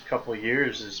last couple of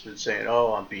years has been saying,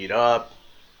 "Oh, I'm beat up,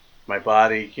 my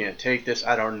body can't take this.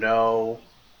 I don't know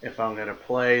if I'm going to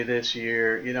play this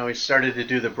year." He started to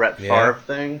do the Brett Favre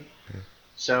thing.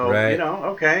 So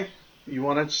okay, you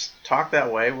want to talk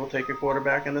that way? We'll take a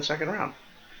quarterback in the 2nd round.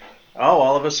 Oh,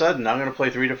 all of a sudden, I'm going to play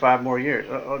 3 to 5 more years.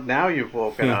 Now you've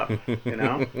woken up,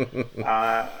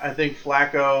 I think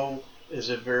Flacco is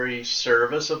a very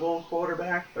serviceable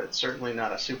quarterback, but certainly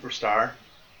not a superstar.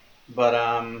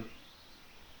 But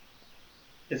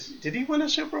did he win a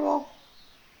Super Bowl?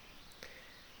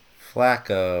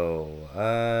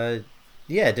 Flacco.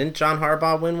 Yeah, didn't John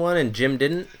Harbaugh win one and Jim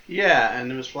didn't? Yeah,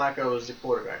 and it was Flacco was the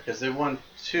quarterback because they won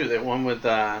two. They won with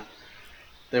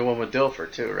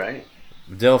Dilfer too, right?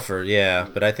 Dilfer, yeah,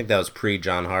 but I think that was pre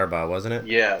John Harbaugh, wasn't it?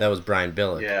 Yeah, That was Brian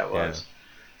Billick. yeah, it was.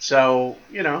 So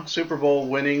Super Bowl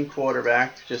winning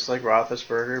quarterback, just like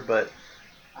Roethlisberger, but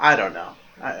I don't know.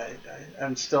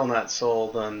 I'm still not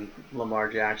sold on Lamar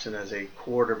Jackson as a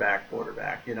quarterback.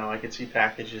 I can see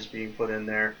packages being put in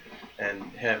there and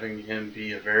having him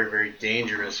be a very, very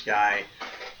dangerous guy.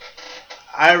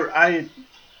 I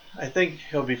think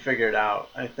he'll be figured out.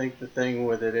 I think the thing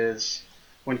with it is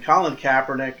when Colin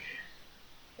Kaepernick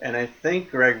and I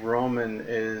think Greg Roman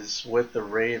is with the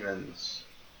Ravens,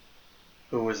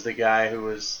 who was the guy who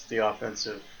was the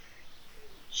offensive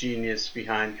genius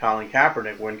behind Colin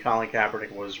Kaepernick when Colin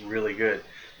Kaepernick was really good.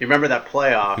 You remember that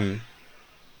playoff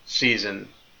season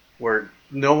where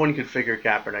no one could figure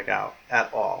Kaepernick out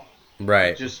at all.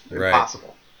 Right. Just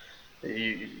impossible.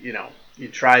 You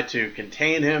tried to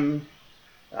contain him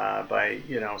by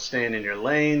staying in your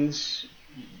lanes.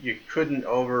 You couldn't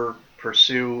over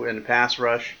pursue in the pass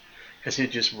rush because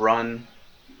he'd just run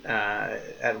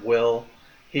at will.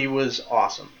 He was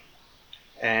awesome.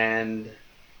 And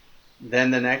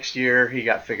then the next year, he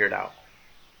got figured out.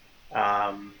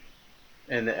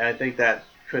 And I think that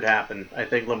could happen. I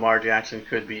think Lamar Jackson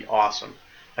could be awesome.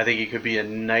 I think he could be a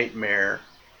nightmare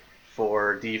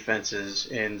for defenses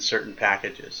in certain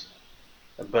packages.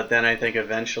 But then I think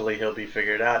eventually he'll be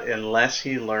figured out unless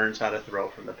he learns how to throw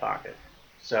from the pocket.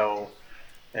 So,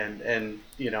 and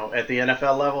at the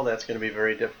NFL level, that's going to be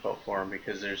very difficult for him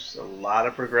because there's a lot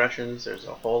of progressions. There's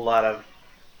a whole lot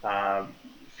of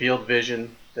field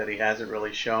vision that he hasn't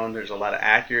really shown. There's a lot of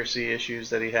accuracy issues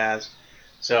that he has.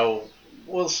 So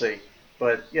we'll see.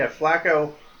 But yeah,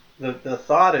 Flacco, the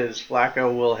thought is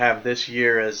Flacco will have this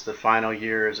year as the final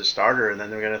year as a starter, and then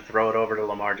they're going to throw it over to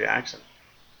Lamar Jackson.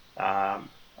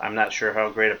 I'm not sure how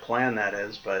great a plan that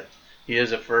is, but he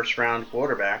is a first-round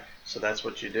quarterback, so that's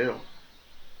what you do.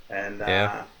 And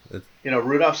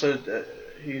Rudolph's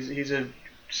he's a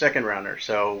second-rounder,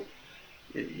 so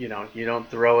you don't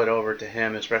throw it over to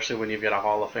him, especially when you've got a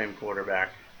Hall of Fame quarterback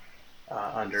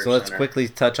under. So let's quickly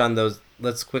touch on those.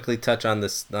 Let's quickly touch on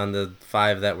this on the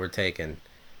 5 that were taken.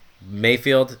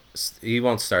 Mayfield, he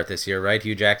won't start this year, right?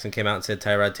 Hugh Jackson came out and said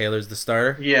Tyrod Taylor's the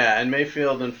starter. Yeah, and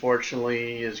Mayfield,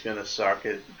 unfortunately, is going to suck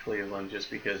at Cleveland just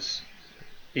because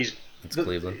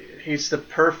Cleveland. He's the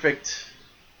perfect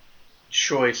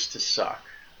choice to suck.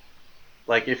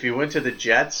 Like, if he went to the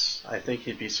Jets, I think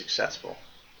he'd be successful.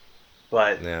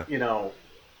 But,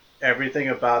 everything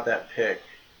about that pick,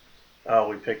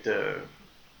 we picked a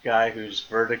guy who's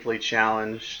vertically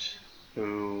challenged,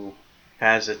 who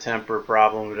has a temper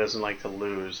problem, who doesn't like to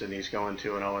lose, and he's going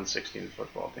to an 0-16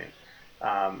 football team.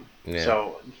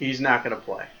 So he's not going to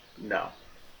play. No.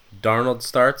 Darnold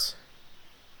starts?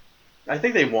 I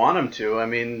think they want him to. I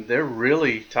mean,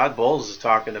 Todd Bowles is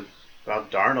talking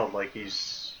about Darnold like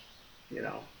he's,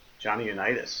 Johnny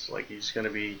Unitas. Like he's going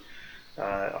to be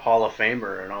a Hall of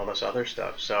Famer and all this other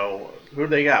stuff. So who do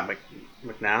they got?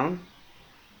 McNown?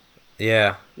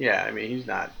 Yeah. Yeah, I mean, he's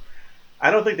not. I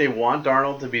don't think they want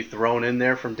Darnold to be thrown in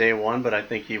there from day one, but I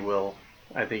think he will.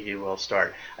 I think he will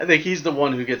start. I think he's the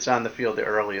one who gets on the field the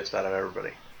earliest out of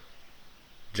everybody.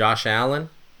 Josh Allen?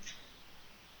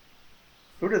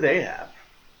 Who do they have?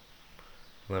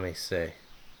 Let me see.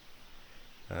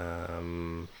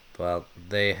 Well,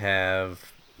 they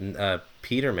have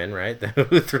Peterman, right?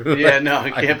 Who threw no,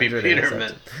 it can't be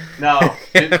Peterman. No,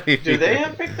 do they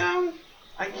have picked down?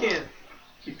 I can't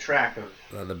keep track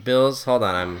of. The Bills. Hold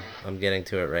on, I'm getting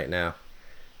to it right now.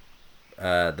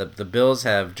 The Bills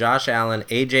have Josh Allen,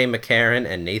 A.J. McCarron,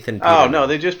 and Nathan Peterman. Oh no,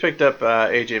 they just picked up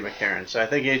A.J. McCarron. So I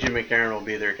think A.J. McCarron will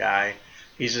be their guy.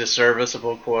 He's a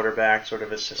serviceable quarterback, sort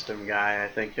of a system guy. I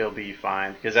think he'll be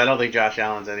fine because I don't think Josh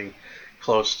Allen's any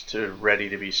close to ready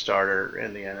to be starter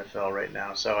in the NFL right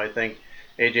now. So I think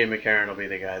A.J. McCarron will be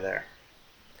the guy there.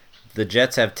 The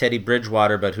Jets have Teddy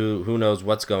Bridgewater, but who knows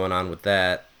what's going on with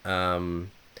that?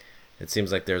 It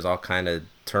seems like there's all kind of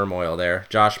turmoil there.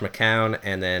 Josh McCown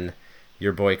and then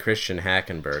your boy Christian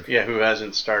Hackenberg. Yeah, who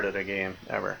hasn't started a game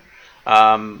ever.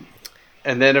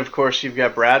 And then, of course, you've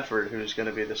got Bradford, who's going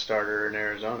to be the starter in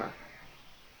Arizona.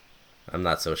 I'm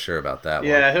not so sure about that one.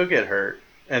 Yeah, he'll get hurt.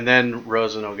 And then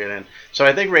Rosen will get in. So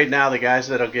I think right now the guys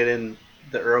that will get in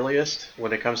the earliest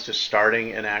when it comes to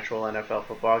starting an actual NFL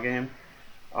football game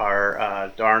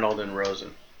are Darnold and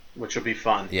Rosen, which will be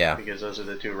fun. Yeah. Because those are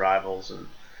the two rivals, and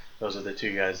those are the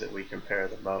two guys that we compare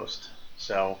the most.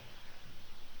 So,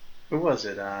 who was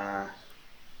it? I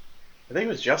think it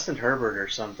was Justin Herbert or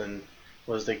something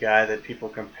was the guy that people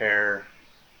compare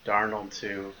Darnold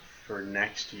to for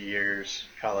next year's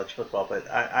college football. But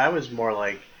I was more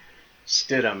like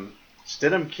Stidham.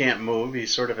 Stidham can't move.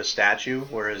 He's sort of a statue,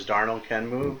 whereas Darnold can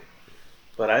move.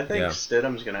 But I think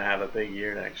Stidham's going to have a big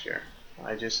year next year.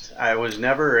 I was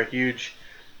never a huge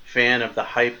fan of the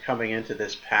hype coming into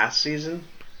this past season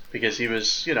because he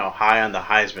was, high on the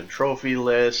Heisman Trophy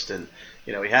list, and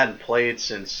he hadn't played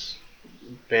since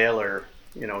Baylor,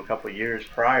 a couple of years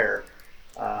prior.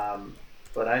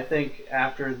 But I think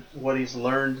after what he's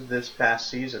learned this past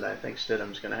season, I think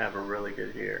Stidham's going to have a really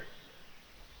good year.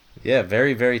 Yeah,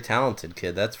 very, very talented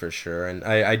kid, that's for sure. And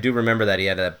I do remember that he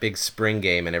had that big spring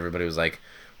game, and everybody was like,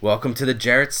 welcome to the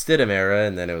Jarrett Stidham era.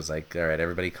 And then it was like, all right,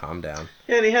 everybody calm down.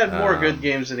 Yeah, and he had more good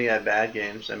games than he had bad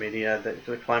games. I mean, he had the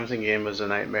Clemson game was a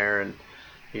nightmare, and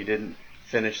he didn't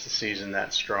finish the season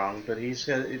that strong. But he's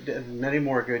had many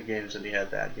more good games than he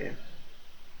had bad games.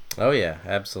 Oh, yeah,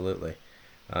 absolutely.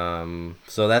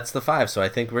 So that's the 5. So I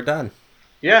think we're done.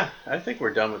 Yeah, I think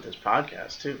we're done with this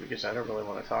podcast, too, because I don't really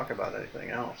want to talk about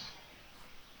anything else.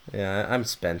 Yeah, I'm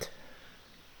spent.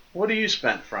 What are you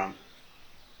spent from?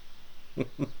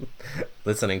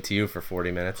 Listening to you for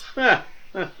 40 minutes.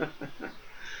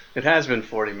 It has been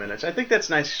 40 minutes. I think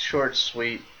that's nice, short,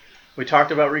 sweet. We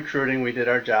talked about recruiting. We did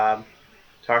our job.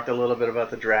 Talked a little bit about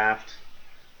the draft.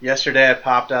 Yesterday I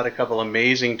popped out a couple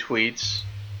amazing tweets.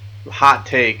 Hot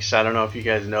takes. I don't know if you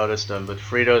guys noticed them, but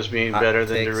Fritos being better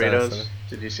than Doritos.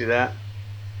 Did you see that?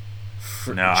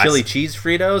 No, chili cheese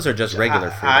Fritos or just regular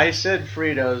Fritos? I said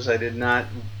Fritos. I did not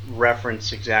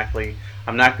reference exactly.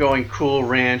 I'm not going Cool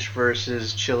Ranch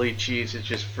versus chili cheese. It's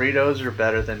just Fritos are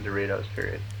better than Doritos,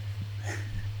 period.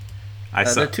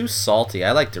 They're too salty.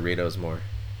 I like Doritos more.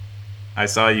 I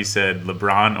saw you said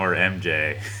LeBron or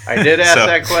MJ. I did ask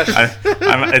that question.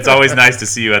 It's always nice to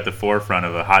see you at the forefront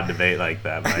of a hot debate like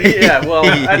that, Mike. Yeah, well,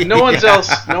 no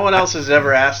one else has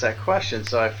ever asked that question,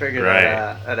 so I figured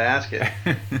I'd ask it.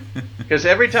 Because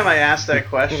every time I ask that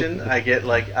question, I get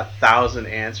like 1,000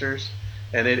 answers,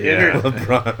 and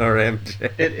LeBron or MJ.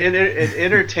 It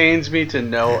entertains me to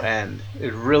no end.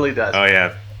 It really does. Oh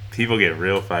yeah, people get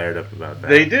real fired up about that.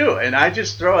 They do, and I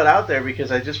just throw it out there because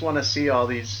I just want to see all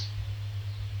these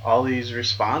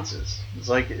responses. It's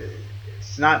like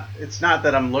it's not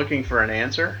that I'm looking for an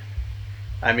answer.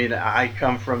 I mean, I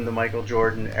come from the Michael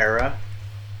Jordan era,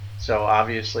 so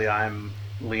obviously I'm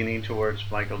leaning towards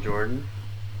Michael Jordan,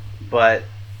 but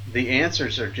the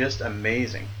answers are just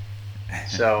amazing.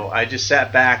 So I just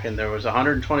sat back, and there was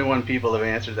 121 people that have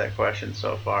answered that question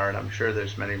so far, and I'm sure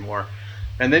there's many more.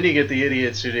 And then you get the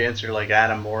idiots who answer like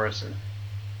Adam Morrison.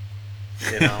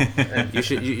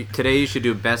 Today you should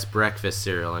do best breakfast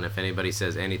cereal, and if anybody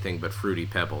says anything but Fruity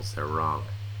Pebbles, they're wrong.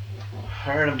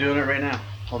 All right, I'm doing it right now.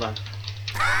 Hold on.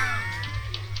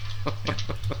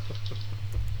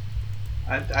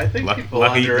 I think people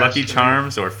Lucky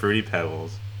Charms or Fruity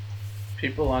Pebbles.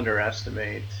 People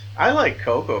underestimate. I like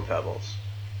Cocoa Pebbles.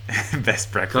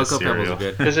 Best breakfast cereal. Cocoa Pebbles are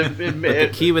good. Because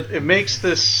it makes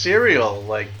the cereal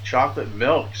like chocolate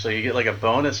milk, so you get like a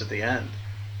bonus at the end.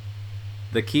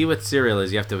 The key with cereal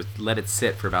is you have to let it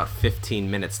sit for about 15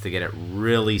 minutes to get it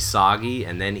really soggy,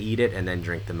 and then eat it, and then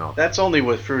drink the milk. That's only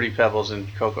with Fruity Pebbles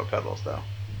and Cocoa Pebbles, though.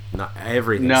 Not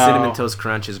everything. No. Cinnamon Toast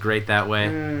Crunch is great that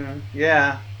way.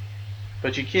 Yeah.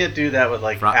 But you can't do that with,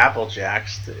 like, Apple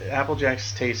Jacks. Apple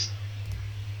Jacks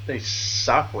they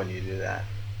suck when you do that.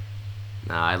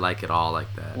 No, I like it all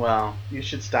like that. Well, you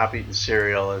should stop eating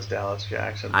cereal, as Dallas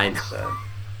Jackson once said.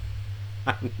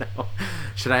 I know.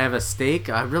 Should I have a steak?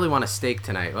 I really want a steak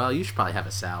tonight. Well, you should probably have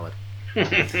a salad.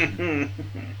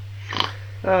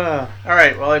 All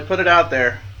right, well, I put it out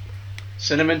there.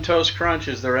 Cinnamon Toast Crunch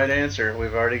is the right answer.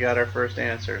 We've already got our first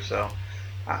answer, so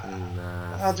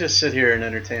I'll just sit here and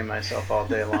entertain myself all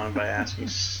day long by asking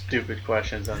stupid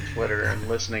questions on Twitter and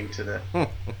listening to the...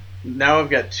 Now I've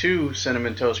got 2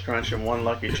 Cinnamon Toast Crunch and 1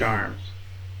 Lucky Charms.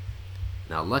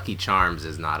 Now, Lucky Charms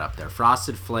is not up there.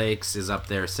 Frosted Flakes is up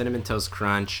there. Cinnamon Toast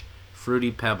Crunch, Fruity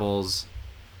Pebbles,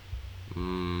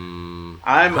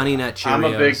 Honey Nut Cheerios. I'm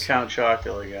a big Count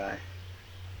Chocula guy.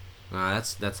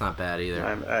 That's not bad either.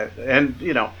 And,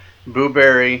 Boo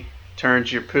Berry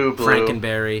turns your poo blue.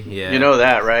 Frankenberry, yeah. You know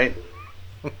that, right?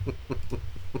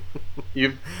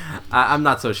 I'm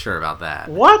not so sure about that.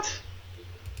 What?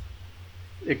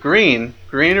 Green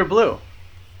or blue?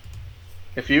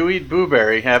 If you eat Boo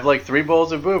Berry, have like 3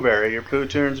 bowls of Boo Berry, your poo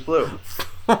turns blue.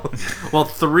 Well,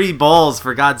 3 bowls,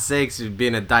 for God's sakes, you'd be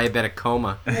in a diabetic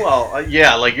coma. Well,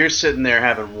 yeah, like you're sitting there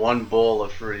having 1 bowl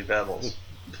of Fruity Pebbles.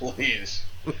 Please.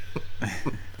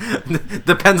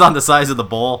 Depends on the size of the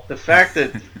bowl. The fact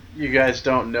that you guys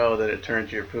don't know that it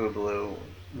turns your poo blue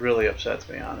really upsets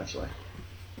me, honestly.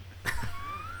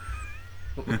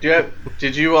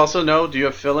 Did you also know? Do you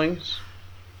have fillings?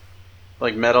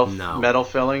 Like metal No.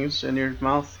 fillings in your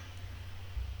mouth?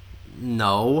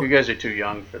 No. You guys are too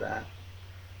young for that.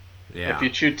 Yeah. If you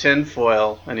chew tin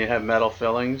foil and you have metal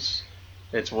fillings,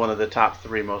 it's one of the top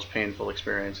 3 most painful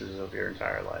experiences of your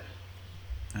entire life.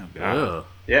 Oh God. Ugh.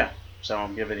 Yeah, so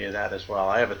I'm giving you that as well.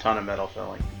 I have a ton of metal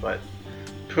filling, but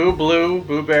Pooh Blue,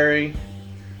 Blueberry,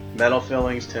 metal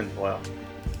fillings, tin foil.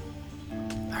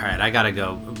 All right, I gotta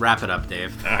go. Wrap it up,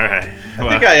 Dave. All right. I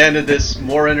think I ended this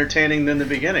more entertaining than the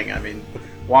beginning. I mean,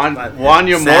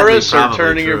 Wanya Sadly, Morris or probably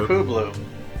turning true. your Pooh Blue?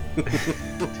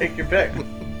 Take your pick.